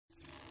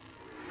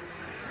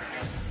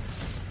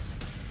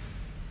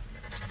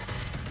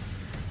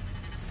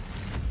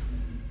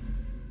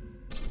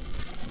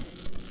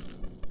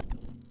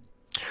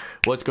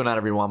What's going on,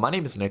 everyone? My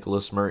name is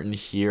Nicholas Merton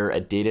here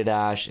at Data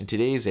Dash, and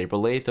today is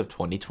April 8th of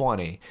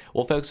 2020.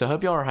 Well, folks, I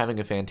hope y'all are having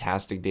a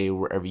fantastic day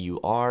wherever you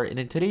are, and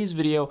in today's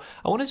video,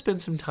 I want to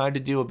spend some time to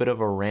do a bit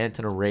of a rant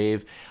and a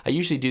rave. I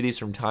usually do these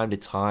from time to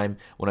time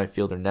when I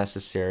feel they're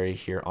necessary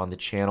here on the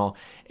channel,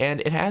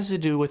 and it has to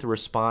do with a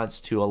response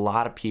to a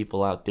lot of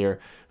people out there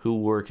who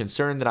were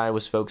concerned that I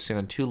was focusing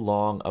on too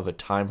long of a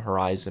time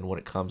horizon when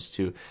it comes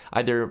to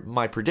either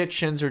my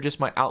predictions or just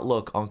my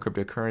outlook on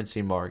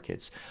cryptocurrency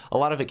markets. A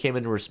lot of it came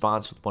in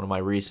response with one of my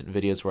recent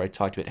videos where I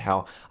talked about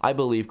how I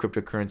believe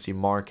cryptocurrency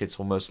markets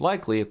will most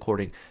likely,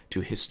 according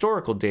to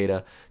historical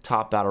data,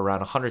 top out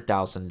around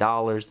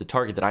 $100,000, the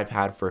target that I've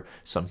had for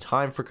some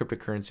time for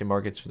cryptocurrency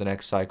markets for the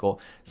next cycle,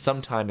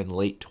 sometime in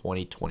late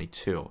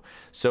 2022.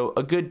 So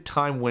a good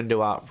time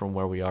window out from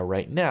where we are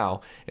right now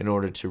in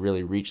order to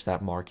really reach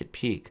that market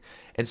peak.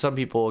 And some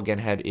people, again,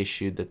 had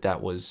issued that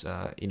that was,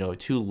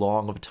 too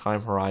long of a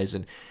time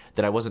horizon,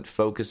 that I wasn't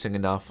focusing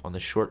enough on the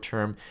short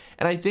term.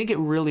 And I think it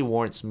really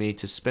warrants me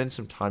to spend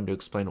some time to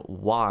explain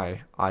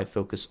why I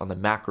focus on the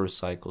macro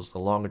cycles, the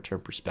longer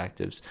term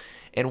perspectives,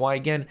 and why,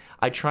 again,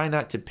 I try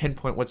not to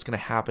pinpoint what's going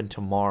to happen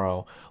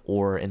tomorrow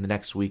or in the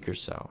next week or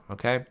so,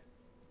 okay?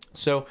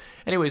 So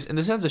anyways, in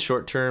the sense of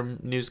short-term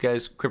news,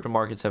 guys, crypto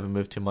markets haven't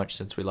moved too much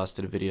since we last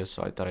did a video,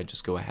 so I thought I'd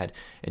just go ahead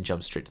and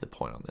jump straight to the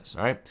point on this,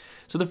 all right?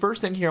 So the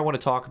first thing here I want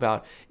to talk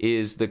about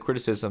is the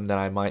criticism that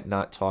I might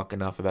not talk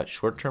enough about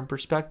short-term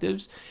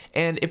perspectives.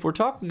 And if we're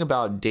talking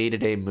about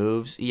day-to-day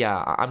moves,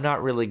 yeah, I'm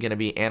not really going to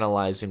be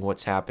analyzing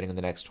what's happening in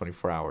the next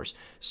 24 hours.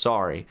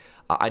 Sorry.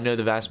 I know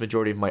the vast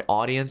majority of my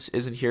audience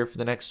isn't here for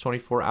the next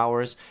 24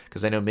 hours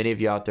because I know many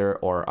of you out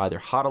there are either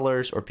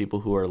hodlers or people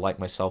who are like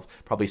myself,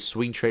 probably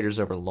swing traders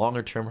over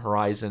longer term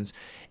horizons.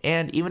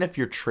 And even if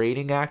you're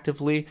trading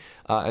actively,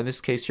 in this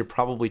case, you're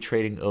probably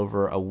trading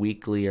over a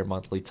weekly or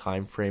monthly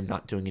time frame,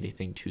 not doing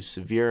anything too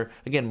severe.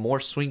 Again, more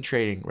swing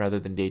trading rather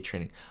than day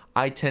trading.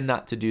 I tend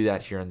not to do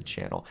that here on the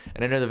channel.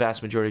 And I know the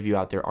vast majority of you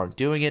out there aren't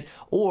doing it,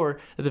 or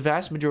the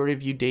vast majority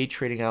of you day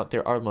trading out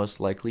there are most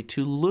likely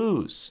to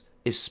lose,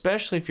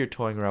 especially if you're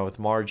toying around with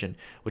margin,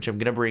 which I'm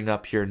going to bring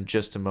up here in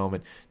just a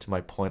moment to my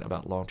point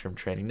about long-term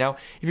trading. Now,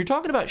 if you're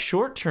talking about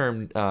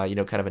short-term, kind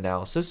of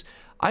analysis,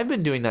 I've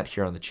been doing that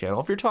here on the channel.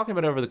 If you're talking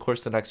about over the course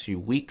of the next few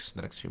weeks,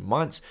 the next few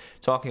months,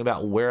 talking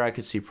about where I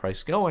could see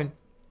price going,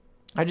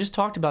 I just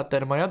talked about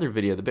that in my other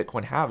video, the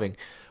Bitcoin halving,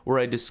 where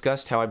I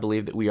discussed how I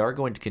believe that we are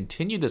going to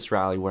continue this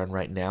rally we're in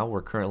right now.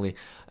 We're currently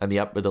in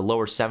the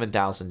lower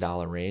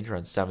 $7,000 range,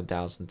 around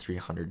 $7,300 to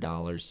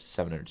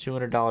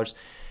 $7,200.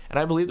 And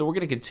I believe that we're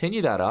going to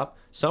continue that up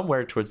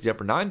somewhere towards the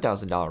upper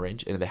 $9,000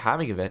 range into the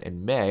halving event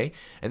in May.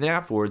 And then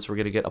afterwards, we're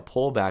going to get a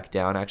pullback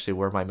down, actually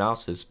where my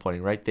mouse is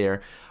pointing right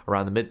there,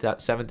 around the mid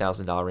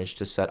 $7,000 range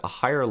to set a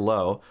higher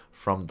low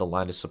from the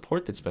line of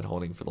support that's been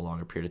holding for the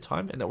longer period of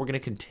time. And that we're going to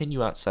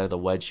continue outside of the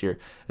wedge here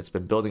that's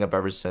been building up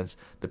ever since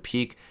the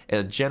peak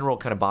and a general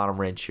kind of bottom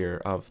range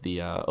here of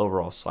the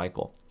overall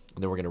cycle.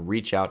 And then we're going to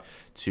reach out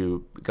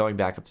to going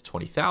back up to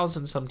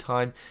 20,000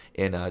 sometime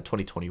in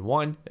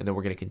 2021. And then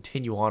we're going to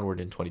continue onward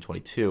in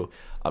 2022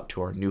 up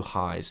to our new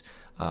highs,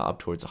 up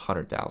towards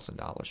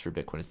 $100,000 for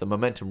Bitcoin. As the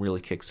momentum really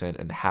kicks in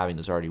and the halving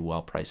is already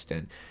well priced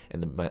in.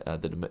 And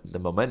the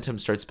momentum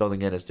starts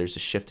building in as there's a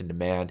shift in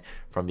demand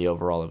from the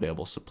overall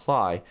available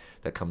supply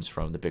that comes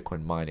from the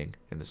Bitcoin mining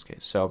in this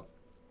case. So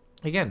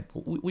again,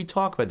 we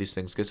talk about these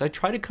things because I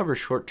try to cover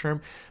short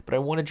term, but I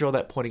want to draw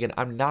that point again.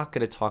 I'm not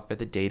going to talk about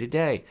the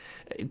day-to-day.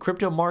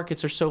 Crypto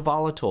markets are so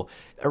volatile.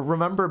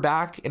 Remember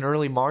back in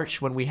early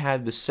March when we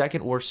had the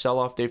second worst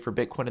sell-off day for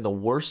Bitcoin and the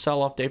worst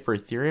sell-off day for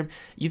Ethereum?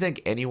 You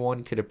think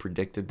anyone could have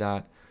predicted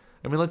that?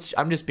 I mean,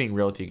 I'm just being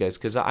real with you guys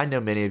because I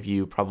know many of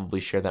you probably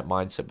share that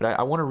mindset, but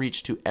I want to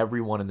reach to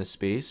everyone in the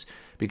space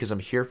because I'm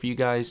here for you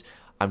guys.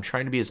 I'm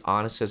trying to be as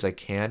honest as I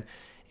can.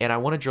 And I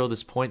want to draw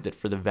this point that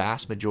for the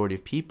vast majority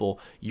of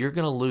people, you're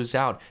going to lose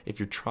out if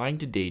you're trying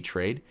to day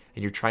trade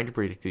and you're trying to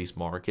predict these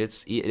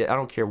markets. I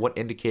don't care what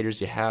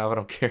indicators you have. I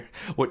don't care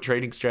what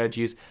trading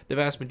strategies. The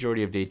vast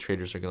majority of day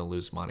traders are going to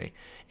lose money.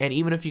 And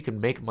even if you can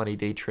make money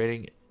day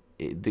trading,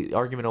 the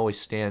argument always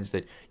stands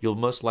that you'll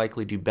most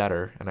likely do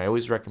better. And I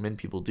always recommend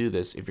people do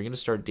this. If you're going to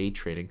start day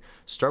trading,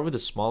 start with a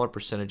smaller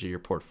percentage of your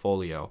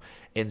portfolio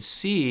and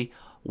see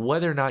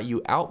whether or not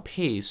you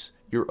outpace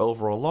your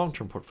overall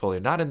long-term portfolio,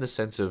 not in the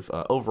sense of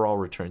overall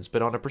returns,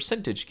 but on a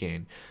percentage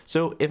gain.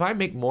 So if I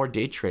make more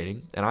day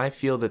trading and I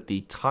feel that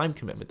the time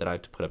commitment that I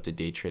have to put up to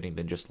day trading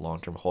than just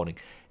long-term holding,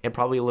 and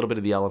probably a little bit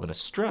of the element of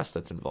stress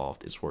that's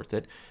involved is worth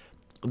it,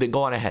 then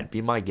go on ahead,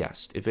 be my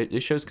guest. If it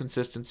shows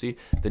consistency,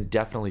 then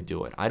definitely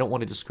do it. I don't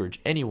want to discourage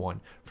anyone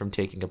from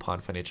taking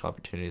upon financial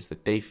opportunities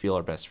that they feel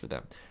are best for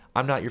them.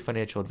 I'm not your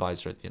financial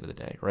advisor at the end of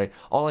the day, right?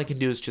 All I can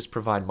do is just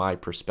provide my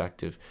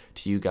perspective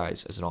to you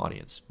guys as an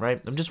audience,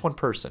 right? I'm just one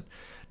person.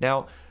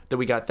 Now that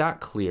we got that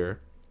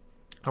clear,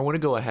 I want to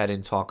go ahead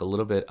and talk a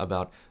little bit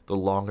about the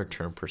longer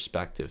term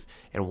perspective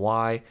and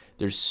why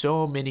there's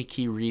so many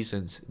key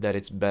reasons that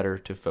it's better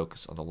to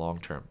focus on the long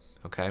term,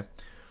 okay?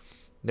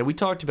 Now we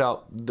talked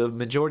about the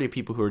majority of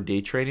people who are day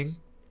trading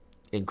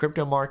in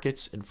crypto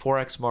markets, in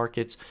forex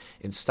markets,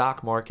 in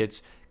stock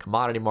markets,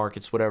 commodity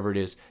markets, whatever it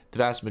is, the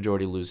vast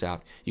majority lose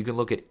out. You can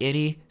look at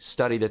any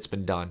study that's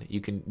been done.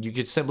 You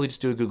can simply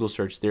just do a Google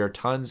search. There are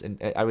tons,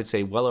 and I would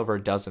say well over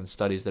a dozen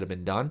studies that have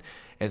been done,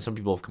 and some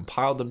people have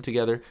compiled them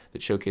together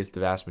that showcase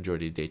the vast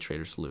majority of day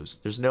traders lose.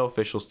 There's no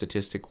official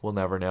statistic. We'll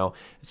never know.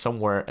 It's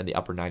somewhere in the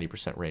upper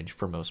 90% range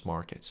for most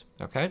markets.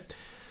 Okay,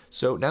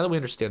 so now that we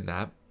understand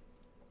that,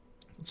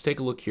 let's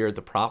take a look here at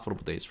the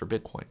profitable days for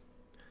Bitcoin.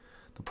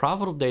 The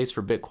profitable days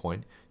for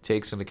Bitcoin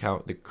takes into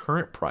account the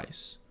current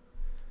price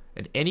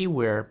and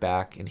anywhere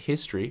back in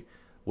history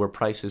where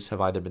prices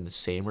have either been the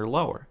same or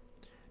lower.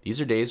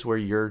 These are days where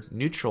you're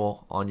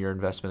neutral on your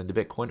investment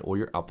into Bitcoin or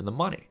you're up in the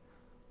money,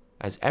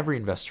 as every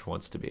investor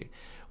wants to be.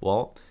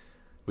 Well,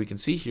 we can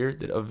see here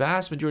that a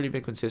vast majority of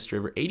Bitcoin's history,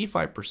 over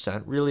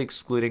 85%, really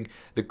excluding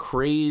the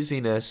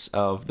craziness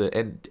of the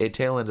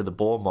tail end of the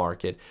bull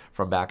market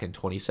from back in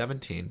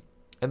 2017.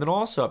 And then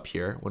also up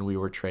here, when we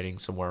were trading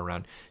somewhere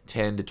around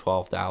 $10,000 to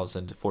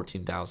 $12,000 to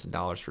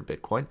 $14,000 for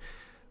Bitcoin,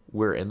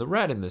 we're in the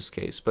red in this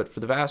case. But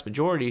for the vast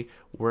majority,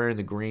 we're in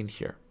the green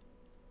here.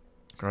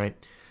 All right.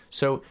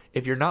 So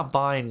if you're not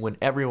buying when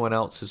everyone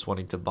else is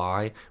wanting to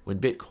buy, when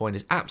Bitcoin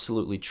is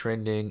absolutely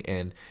trending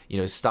and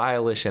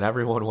stylish and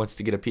everyone wants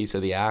to get a piece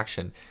of the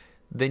action,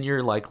 then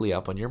you're likely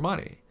up on your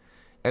money.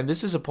 And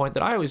this is a point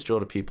that I always drill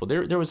to people.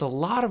 There was a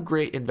lot of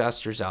great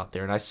investors out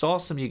there, and I saw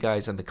some of you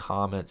guys in the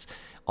comments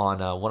on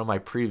one of my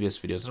previous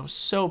videos, and I was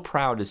so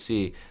proud to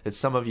see that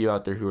some of you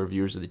out there who are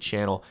viewers of the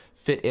channel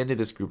fit into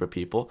this group of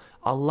people.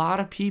 A lot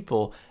of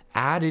people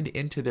added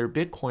into their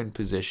Bitcoin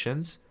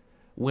positions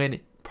when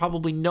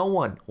probably no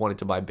one wanted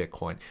to buy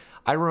Bitcoin.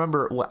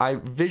 I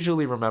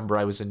visually remember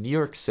I was in New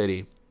York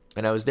City,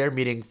 and I was there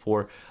meeting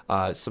for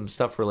some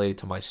stuff related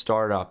to my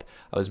startup.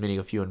 I was meeting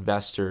a few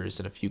investors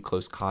and a few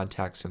close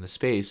contacts in the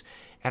space.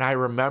 And I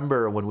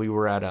remember when we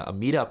were at a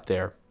meetup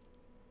there,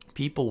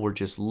 people were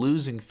just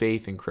losing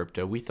faith in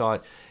crypto. We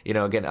thought,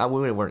 again,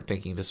 we weren't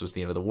thinking this was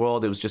the end of the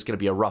world. It was just going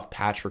to be a rough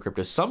patch for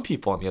crypto. Some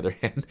people, on the other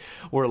hand,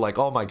 were like,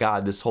 oh my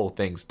God, this whole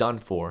thing's done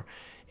for.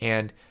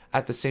 And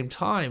at the same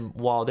time,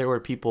 while there were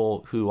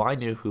people who I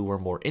knew who were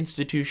more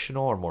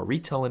institutional or more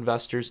retail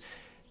investors,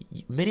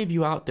 many of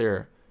you out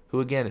there who,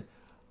 again,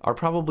 are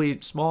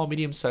probably small,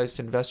 medium-sized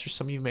investors,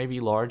 some of you may be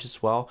large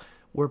as well,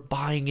 were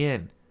buying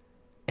in.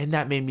 And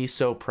that made me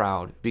so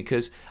proud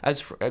because,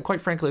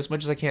 quite frankly, as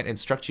much as I can't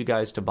instruct you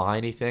guys to buy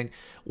anything,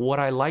 what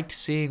I liked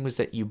seeing was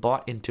that you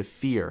bought into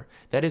fear.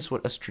 That is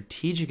what a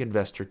strategic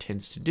investor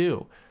tends to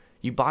do.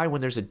 You buy when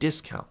there's a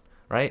discount,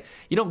 right?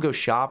 You don't go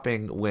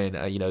shopping when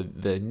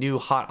the new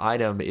hot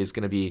item is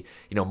going to be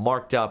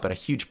marked up at a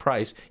huge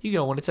price. You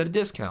go when it's at a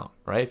discount,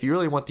 right? If you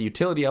really want the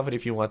utility of it,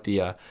 if you want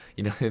the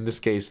in this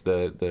case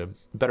the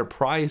better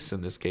price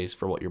in this case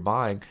for what you're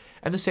buying,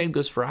 and the same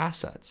goes for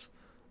assets,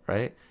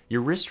 right?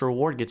 Your risk to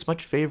reward gets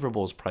much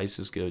favorable as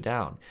prices go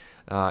down.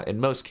 In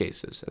most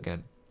cases,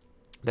 again,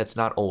 that's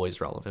not always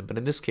relevant, but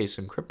in this case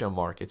in crypto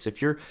markets,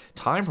 if your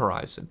time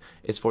horizon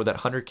is for that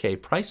 100K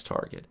price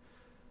target,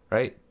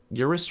 right?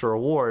 Your risk to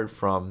reward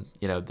from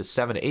the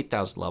 7,000 to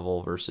 8,000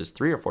 level versus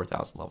 3,000 or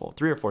 4,000 level.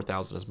 3,000 or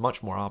 4,000 is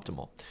much more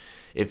optimal.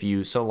 If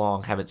you so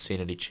long haven't seen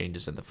any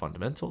changes in the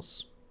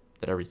fundamentals,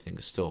 that everything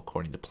is still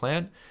according to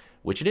plan,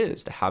 which it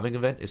is. The halving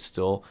event is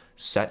still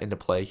set into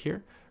play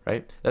here,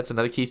 right? That's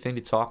another key thing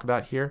to talk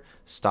about here.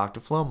 Stock to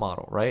flow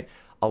model, right?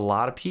 A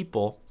lot of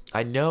people,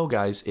 I know,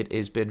 guys, it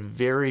has been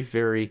very,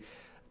 very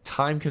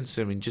time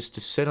consuming just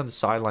to sit on the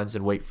sidelines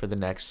and wait for the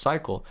next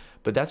cycle.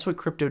 But that's what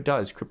crypto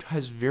does. Crypto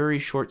has very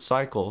short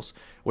cycles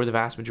where the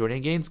vast majority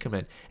of gains come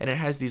in. And it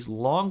has these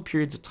long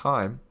periods of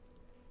time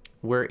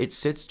where it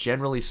sits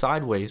generally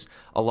sideways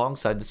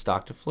alongside the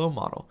stock to flow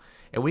model.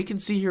 And we can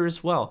see here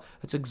as well,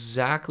 that's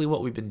exactly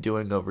what we've been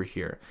doing over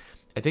here.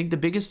 I think the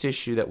biggest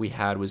issue that we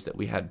had was that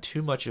we had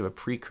too much of a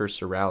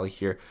precursor rally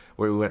here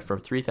where we went from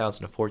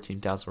 3,000 to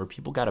 14,000 where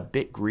people got a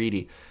bit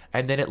greedy,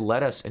 and then it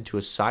led us into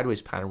a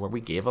sideways pattern where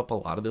we gave up a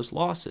lot of those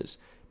losses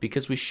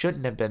because we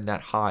shouldn't have been that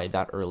high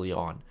that early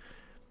on.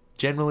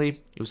 Generally,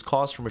 it was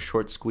caused from a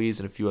short squeeze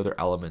and a few other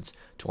elements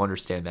to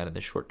understand that in the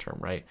short term,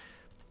 right?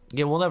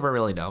 Again, we'll never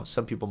really know.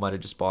 Some people might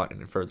have just bought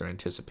in further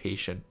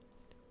anticipation.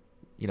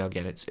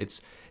 Again,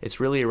 it's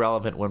really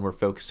irrelevant when we're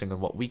focusing on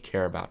what we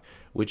care about,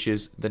 which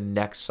is the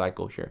next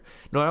cycle here.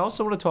 Now, I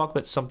also want to talk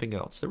about something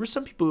else. There were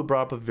some people who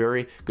brought up a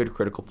very good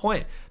critical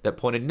point that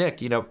pointed,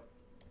 Nick, you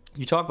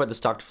talk about the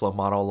stock to flow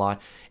model a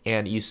lot,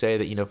 and you say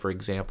that, for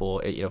example,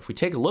 if we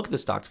take a look at the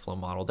stock to flow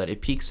model, that it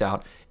peaks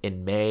out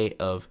in May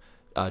of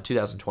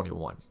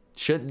 2021.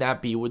 Shouldn't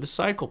that be where the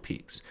cycle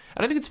peaks?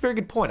 And I think it's a very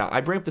good point.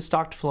 I bring up the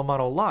stock to flow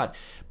model a lot,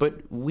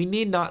 but we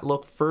need not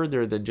look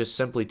further than just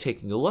simply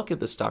taking a look at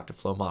the stock to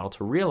flow model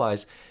to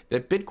realize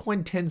that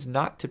Bitcoin tends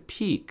not to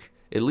peak,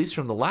 at least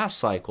from the last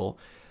cycle,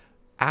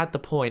 at the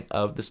point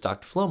of the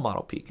stock to flow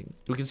model peaking.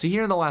 We can see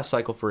here in the last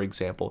cycle, for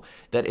example,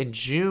 that in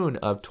June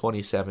of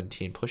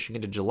 2017, pushing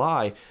into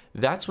July,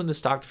 that's when the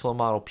stock to flow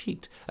model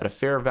peaked at a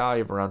fair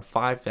value of around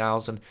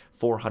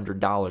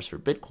 $5,400 for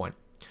Bitcoin.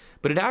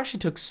 But it actually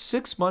took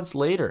 6 months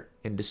later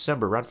in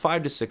December, around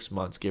 5 to 6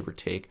 months, give or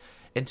take,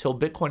 until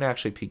Bitcoin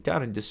actually peaked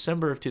out in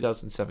December of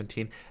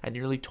 2017 at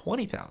nearly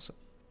 20,000.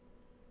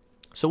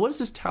 So what does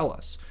this tell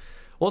us?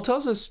 Well, it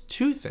tells us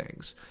two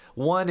things.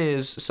 One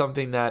is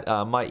something that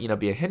might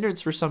be a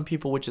hindrance for some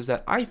people, which is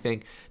that I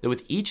think that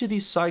with each of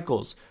these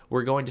cycles,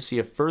 we're going to see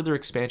a further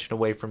expansion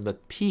away from the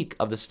peak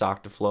of the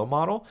stock to flow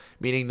model,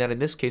 meaning that in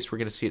this case, we're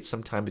going to see it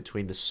sometime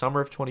between the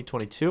summer of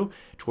 2022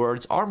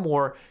 towards our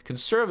more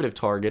conservative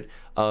target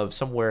of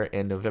somewhere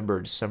in November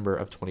or December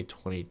of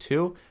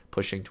 2022,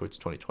 pushing towards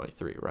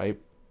 2023,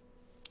 right?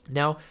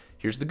 Now,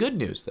 here's the good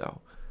news though.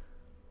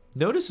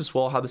 Notice as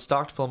well how the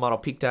stock to flow model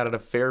peaked out at a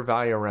fair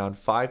value around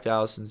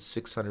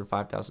 5,600,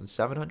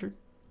 5,700.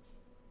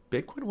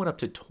 Bitcoin went up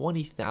to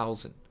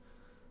 20,000,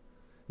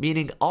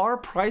 meaning our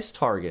price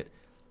target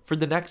for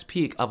the next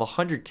peak of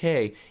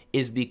 100K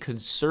is the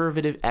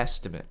conservative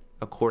estimate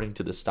according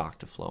to the stock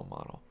to flow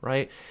model,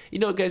 right?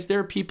 Guys, there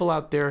are people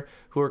out there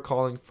who are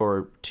calling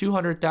for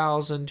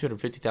 200,000,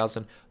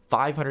 250,000,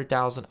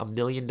 500,000, $1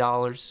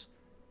 million.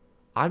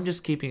 I'm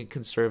just keeping it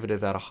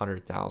conservative at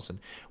 100,000.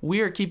 We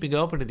are keeping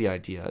open to the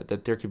idea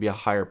that there could be a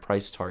higher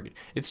price target.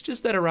 It's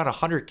just that around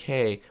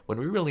 100K, when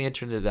we really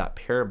enter into that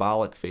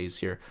parabolic phase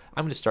here,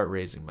 I'm going to start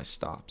raising my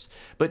stops.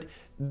 But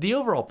the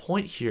overall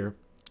point here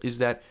is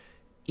that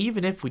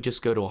even if we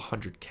just go to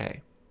 100K,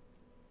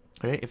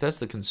 right, if that's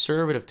the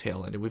conservative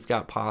tail end and we've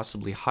got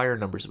possibly higher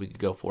numbers we could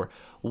go for,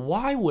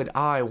 why would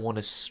I want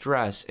to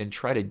stress and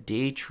try to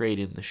day trade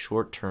in the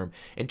short term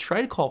and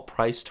try to call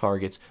price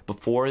targets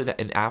before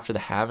and after the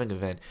halving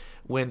event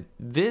when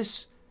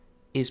this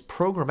is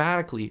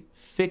programmatically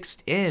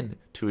fixed in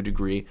to a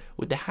degree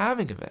with the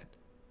halving event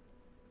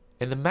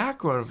and the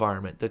macro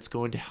environment that's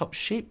going to help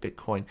shape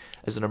Bitcoin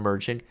as an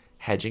emerging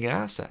hedging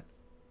asset?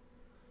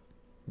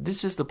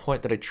 This is the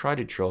point that I try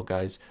to drill,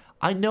 guys.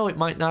 I know it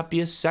might not be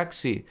as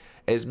sexy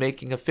as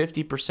making a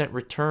 50%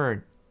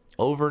 return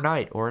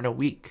overnight or in a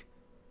week,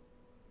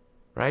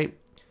 right?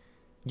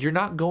 You're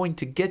not going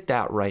to get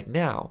that right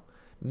now.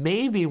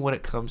 Maybe when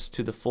it comes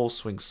to the full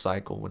swing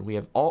cycle, when we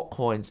have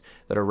altcoins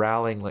that are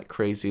rallying like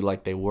crazy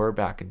like they were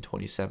back in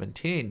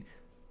 2017,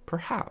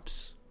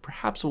 perhaps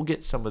we'll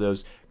get some of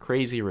those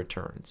crazy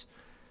returns.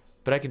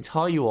 But I can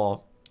tell you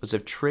all, as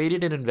I've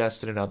traded and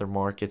invested in other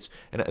markets,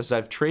 and as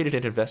I've traded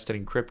and invested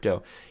in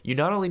crypto, you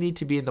not only need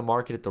to be in the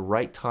market at the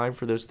right time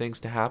for those things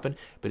to happen,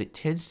 but it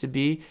tends to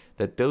be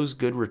that those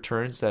good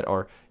returns that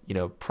are,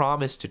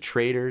 promised to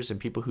traders and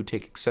people who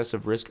take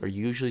excessive risk are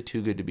usually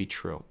too good to be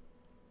true.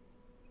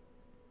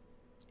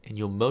 And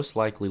you'll most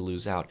likely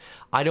lose out.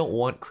 I don't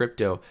want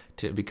crypto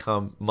to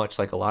become, much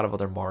like a lot of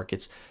other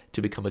markets,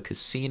 to become a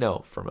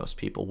casino for most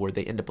people where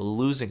they end up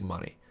losing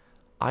money.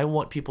 I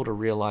want people to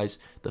realize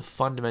the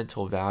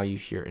fundamental value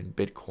here in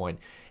Bitcoin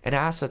and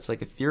assets like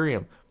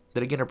Ethereum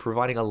that, again, are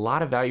providing a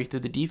lot of value through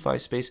the DeFi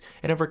space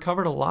and have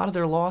recovered a lot of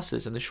their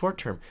losses in the short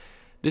term.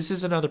 This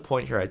is another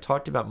point here. I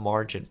talked about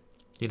margin.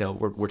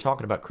 We're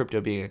talking about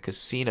crypto being a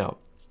casino.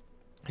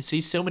 I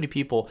see so many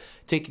people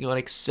taking on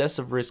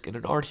excessive risk in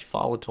an already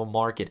volatile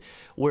market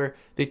where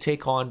they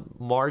take on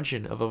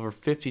margin of over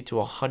 50 to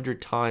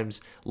 100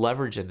 times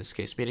leverage in this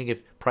case, meaning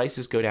if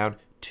prices go down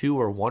 2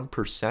 or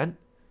 1%,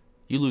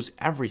 you lose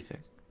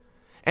everything.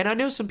 And I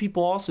know some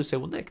people also say,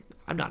 well, Nick,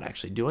 I'm not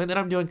actually doing that.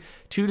 I'm doing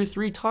 2 to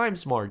 3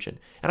 times margin.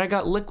 And I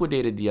got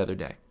liquidated the other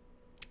day.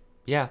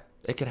 Yeah,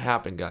 it can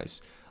happen,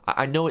 guys.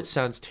 I know it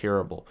sounds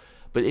terrible,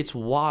 but it's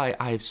why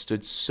I've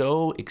stood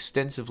so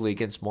extensively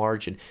against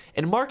margin.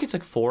 And markets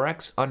like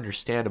Forex,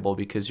 understandable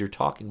because you're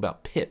talking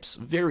about pips,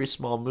 very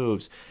small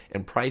moves,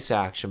 and price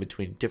action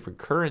between different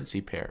currency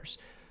pairs,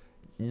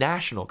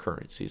 national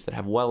currencies that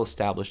have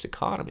well-established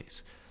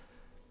economies.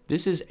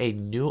 This is a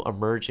new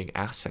emerging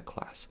asset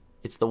class.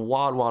 It's the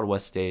wild, wild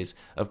west days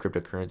of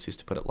cryptocurrencies,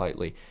 to put it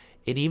lightly.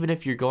 And even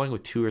if you're going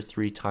with 2 or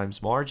 3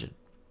 times margin,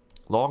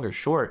 long or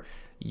short,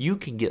 you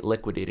can get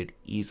liquidated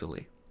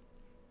easily.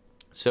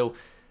 So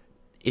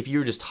if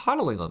you're just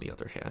hodling, on the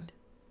other hand,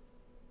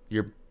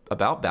 you're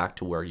about back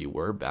to where you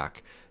were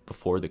back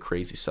before the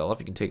crazy sell-off.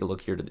 You can take a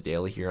look here to the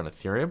daily here on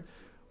Ethereum.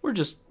 We're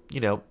just,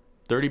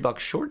 $30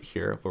 short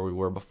here of where we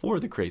were before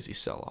the crazy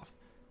sell-off.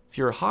 If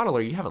you're a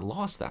hodler, you haven't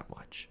lost that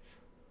much.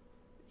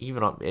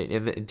 Even on,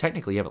 and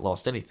technically you haven't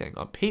lost anything.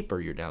 On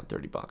paper, you're down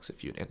 $30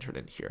 if you had entered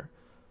in here.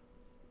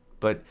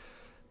 But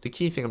the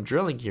key thing I'm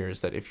drilling here is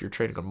that if you're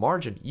trading on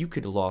margin, you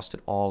could have lost it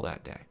all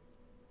that day.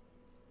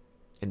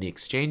 And the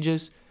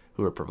exchanges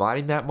who are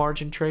providing that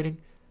margin trading,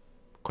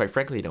 quite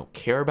frankly, they don't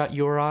care about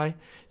URI.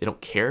 They don't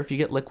care if you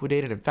get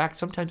liquidated. In fact,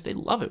 sometimes they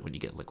love it when you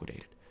get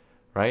liquidated,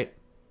 right?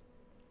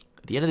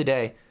 At the end of the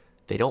day,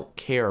 they don't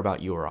care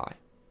about URI.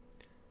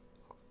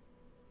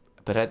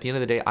 But at the end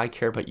of the day, I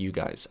care about you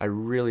guys. I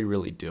really,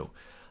 really do.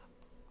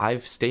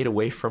 I've stayed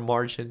away from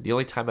margin. The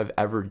only time I've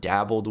ever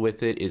dabbled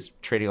with it is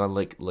trading on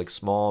like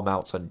small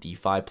amounts on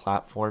DeFi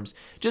platforms,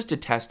 just to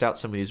test out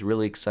some of these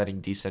really exciting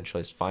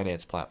decentralized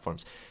finance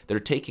platforms that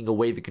are taking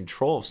away the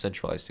control of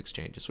centralized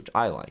exchanges, which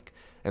I like,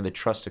 and the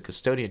trust of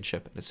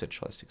custodianship in a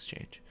centralized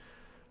exchange.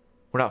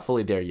 We're not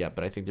fully there yet,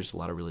 but I think there's a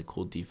lot of really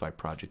cool DeFi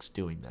projects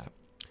doing that.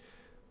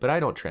 But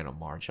I don't trade on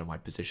margin on my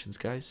positions,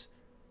 guys.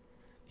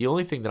 the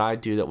only thing that I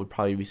do that would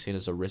probably be seen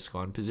as a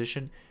risk-on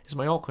position is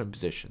my altcoin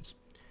positions.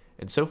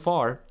 And so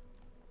far,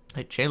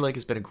 Chainlink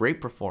has been a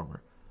great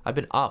performer. I've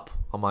been up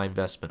on my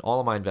investment, all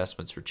of my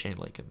investments for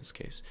Chainlink in this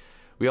case.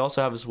 We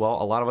also have as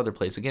well a lot of other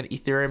plays. Again,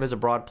 Ethereum is a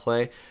broad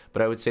play,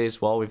 but I would say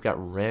as well we've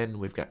got Ren,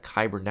 we've got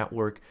Kyber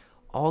Network,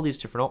 all these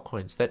different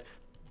altcoins that,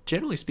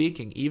 generally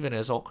speaking, even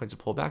as altcoins have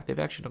pulled back, they've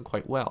actually done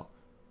quite well,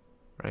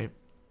 right?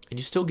 And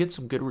you still get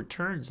some good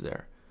returns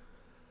there.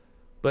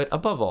 But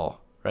above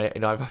all,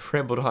 right, I've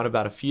rambled on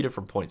about a few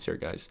different points here,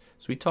 guys.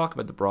 So we talk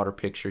about the broader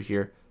picture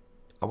here.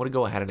 I want to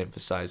go ahead and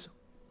emphasize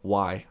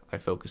why I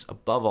focus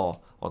above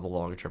all on the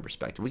longer term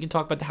perspective. We can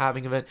talk about the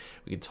halving event.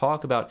 We can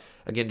talk about,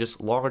 again,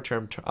 just longer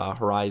term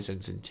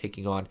horizons and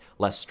taking on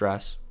less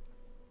stress.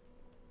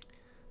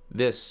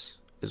 This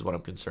is what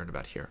I'm concerned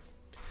about here.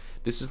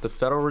 This is the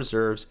Federal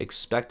Reserve's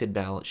expected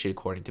balance sheet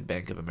according to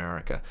Bank of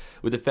America.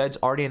 With the Fed's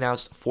already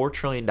announced $4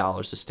 trillion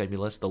of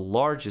stimulus, the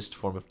largest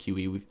form of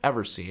QE we've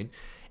ever seen,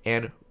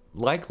 and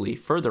likely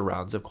further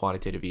rounds of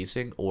quantitative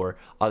easing or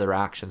other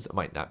actions that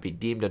might not be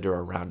deemed under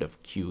a round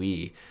of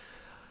QE,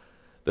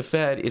 the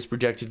Fed is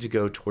projected to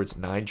go towards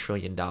 $9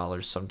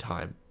 trillion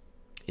sometime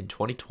in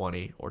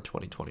 2020 or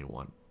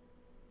 2021.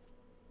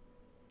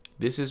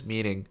 This is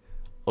meaning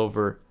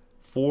over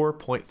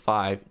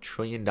 $4.5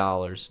 trillion,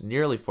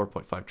 nearly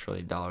 $4.5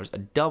 trillion, a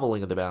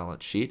doubling of the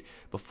balance sheet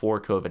before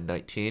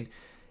COVID-19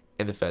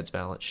 and the Fed's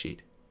balance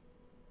sheet.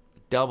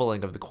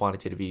 Doubling of the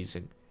quantitative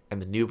easing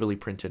and the newly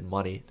printed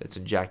money that's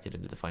injected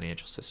into the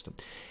financial system.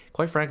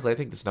 Quite frankly, I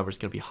think this number is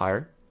going to be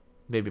higher.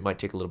 Maybe it might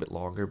take a little bit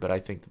longer, but I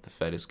think that the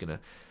Fed is going to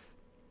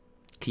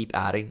keep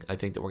adding. I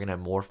think that we're going to have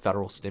more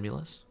federal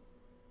stimulus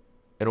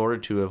in order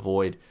to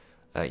avoid,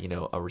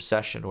 a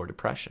recession or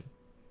depression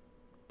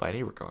by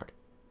any regard.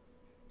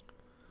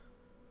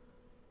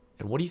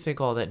 And what do you think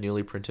all that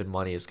newly printed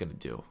money is going to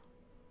do?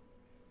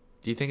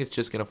 Do you think it's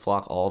just going to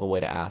flock all the way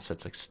to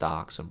assets like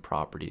stocks and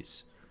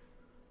properties?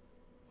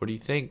 Or do you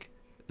think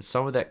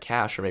some of that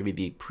cash, or maybe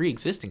the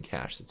pre-existing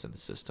cash that's in the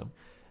system,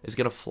 is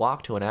going to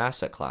flock to an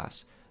asset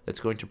class that's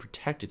going to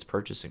protect its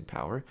purchasing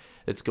power,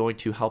 that's going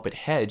to help it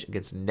hedge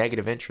against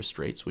negative interest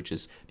rates, which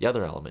is the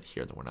other element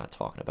here that we're not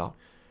talking about,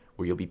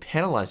 where you'll be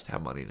penalized to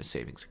have money in a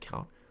savings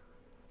account?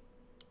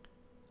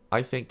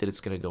 I think that it's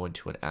going to go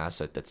into an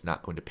asset that's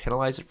not going to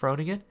penalize it for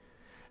owning it,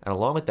 and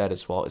along with that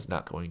as well is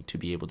not going to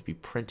be able to be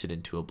printed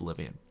into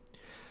oblivion.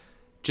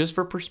 Just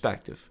for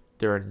perspective,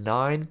 there are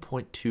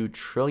 $9.2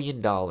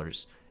 trillion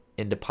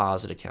in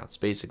deposit accounts,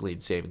 basically in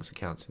savings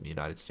accounts in the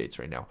United States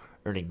right now,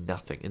 earning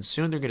nothing. And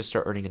soon they're going to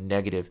start earning a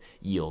negative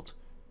yield,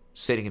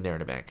 sitting in there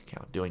in a bank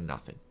account, doing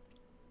nothing.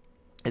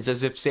 It's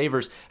as if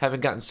savers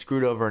haven't gotten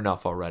screwed over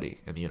enough already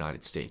in the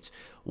United States.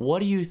 What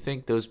do you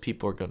think those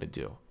people are going to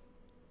do?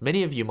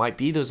 Many of you might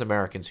be those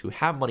Americans who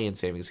have money in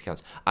savings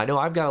accounts. I know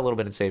I've got a little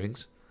bit in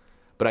savings,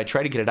 but I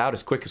try to get it out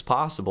as quick as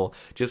possible,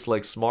 just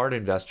like smart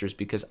investors,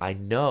 because I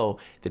know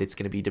that it's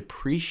going to be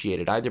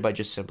depreciated either by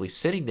just simply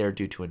sitting there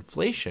due to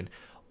inflation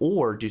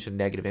or due to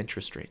negative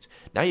interest rates.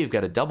 Now you've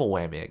got a double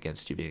whammy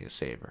against you being a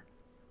saver.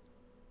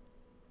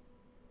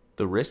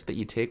 The risk that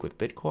you take with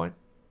Bitcoin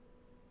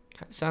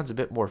kind of sounds a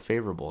bit more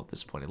favorable at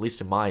this point, at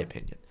least in my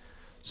opinion.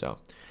 So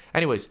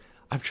anyways,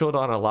 I've drilled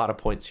on a lot of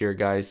points here,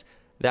 guys.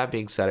 That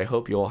being said, I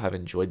hope you all have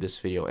enjoyed this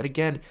video. And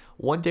again,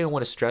 one thing I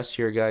want to stress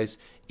here, guys,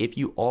 if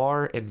you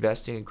are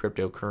investing in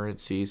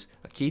cryptocurrencies,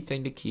 a key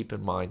thing to keep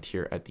in mind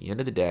here at the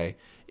end of the day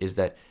is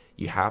that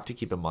you have to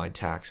keep in mind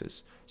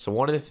taxes. So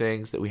one of the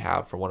things that we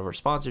have for one of our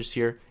sponsors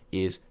here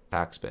is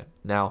TaxBit.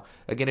 Now,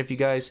 again, if you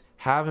guys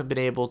haven't been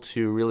able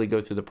to really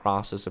go through the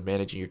process of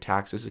managing your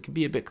taxes, it can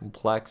be a bit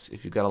complex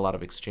if you've got a lot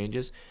of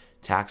exchanges.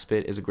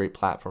 TaxBit is a great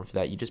platform for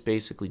that. You just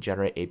basically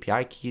generate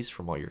API keys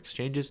from all your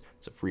exchanges.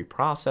 It's a free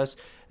process,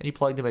 and you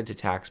plug them into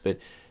TaxBit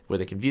where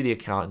they can view the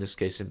account in this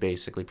case and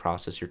basically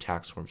process your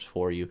tax forms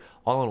for you,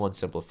 all in one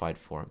simplified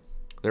form.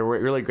 They're a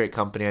really great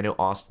company. I know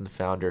Austin, the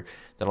founder,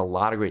 done a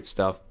lot of great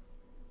stuff.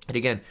 And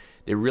again,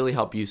 they really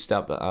help you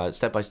step by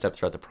step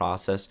throughout the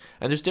process.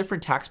 And there's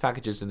different tax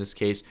packages in this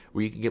case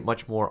where you can get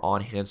much more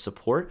on-hand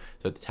support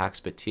through the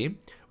TaxBit team,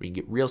 where you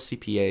can get real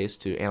CPAs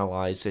to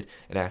analyze it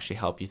and actually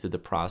help you through the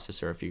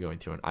process, or if you're going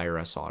through an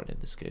IRS audit in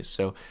this case.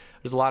 So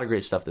there's a lot of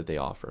great stuff that they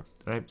offer.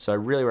 All right, so I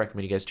really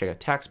recommend you guys check out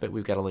TaxBit.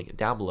 We've got a link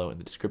down below in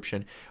the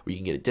description where you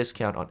can get a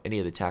discount on any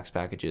of the tax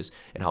packages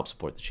and help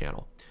support the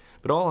channel.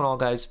 But all in all,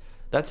 guys,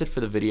 that's it for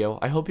the video.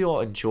 I hope you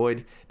all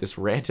enjoyed this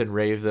rant and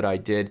rave that I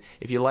did.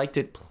 If you liked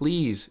it,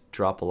 please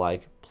drop a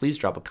like, please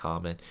drop a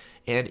comment.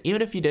 And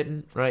even if you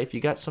didn't, right, if you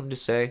got something to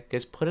say,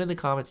 guys, put it in the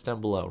comments down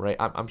below, right?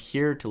 I'm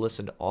here to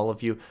listen to all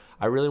of you.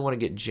 I really want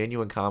to get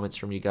genuine comments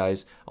from you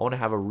guys. I want to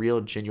have a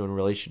real, genuine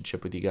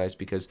relationship with you guys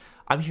because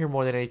I'm here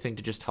more than anything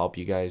to just help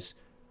you guys.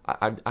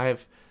 I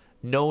have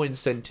no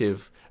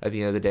incentive at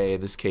the end of the day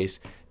in this case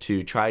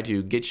to try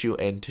to get you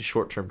into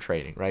short-term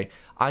trading, right?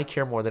 I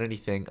care more than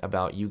anything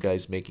about you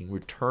guys making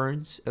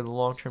returns in the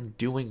long term,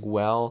 doing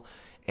well,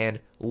 and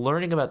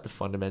learning about the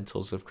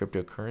fundamentals of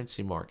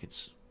cryptocurrency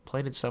markets.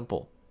 Plain and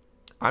simple.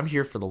 I'm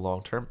here for the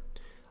long term.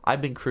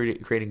 I've been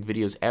creating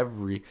videos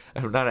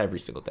not every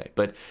single day,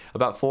 but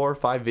about 4 or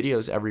 5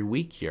 videos every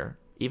week here,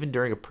 even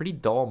during a pretty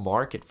dull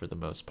market for the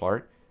most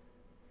part,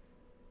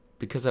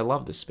 because I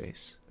love this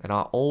space. And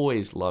I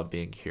always love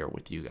being here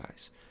with you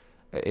guys.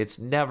 It's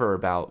never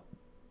about,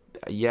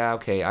 yeah,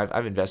 okay,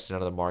 I've invested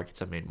in other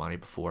markets, I've made money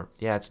before.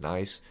 Yeah, it's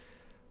nice.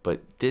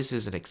 But this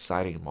is an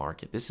exciting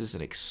market. This is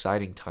an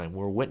exciting time.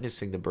 We're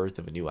witnessing the birth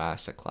of a new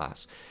asset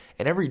class.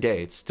 And every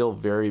day, it's still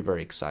very,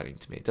 very exciting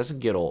to me. It doesn't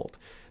get old.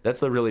 That's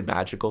the really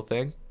magical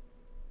thing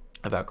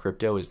about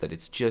crypto, is that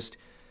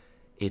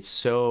it's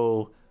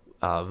so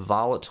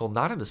volatile,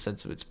 not in the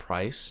sense of its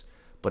price,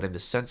 but in the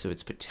sense of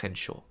its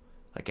potential.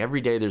 Like every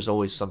day, there's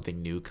always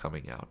something new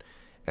coming out.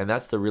 And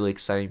that's the really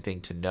exciting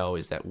thing to know,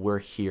 is that we're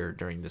here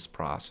during this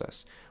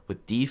process,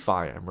 with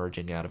DeFi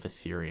emerging out of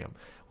Ethereum,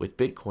 with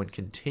Bitcoin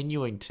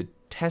continuing to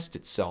test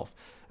itself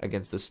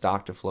against the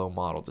stock to flow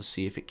model to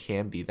see if it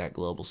can be that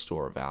global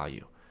store of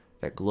value,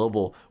 that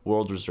global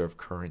world reserve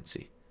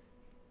currency.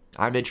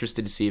 I'm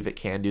interested to see if it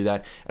can do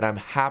that, and I'm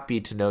happy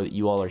to know that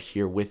you all are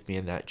here with me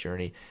in that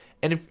journey.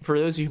 And for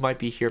those of you who might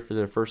be here for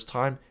the first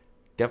time,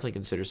 definitely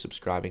consider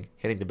subscribing,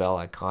 hitting the bell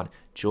icon,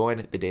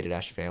 join the Data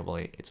Dash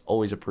family. It's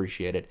always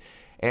appreciated.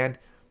 And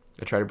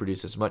I try to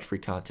produce as much free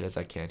content as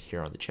I can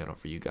here on the channel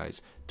for you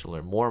guys to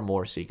learn more and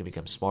more so you can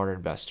become smarter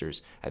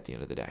investors at the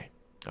end of the day.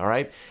 All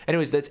right.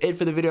 Anyways, that's it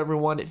for the video,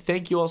 everyone.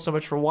 Thank you all so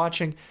much for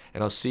watching,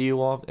 and I'll see you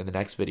all in the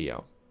next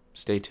video.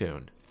 Stay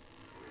tuned.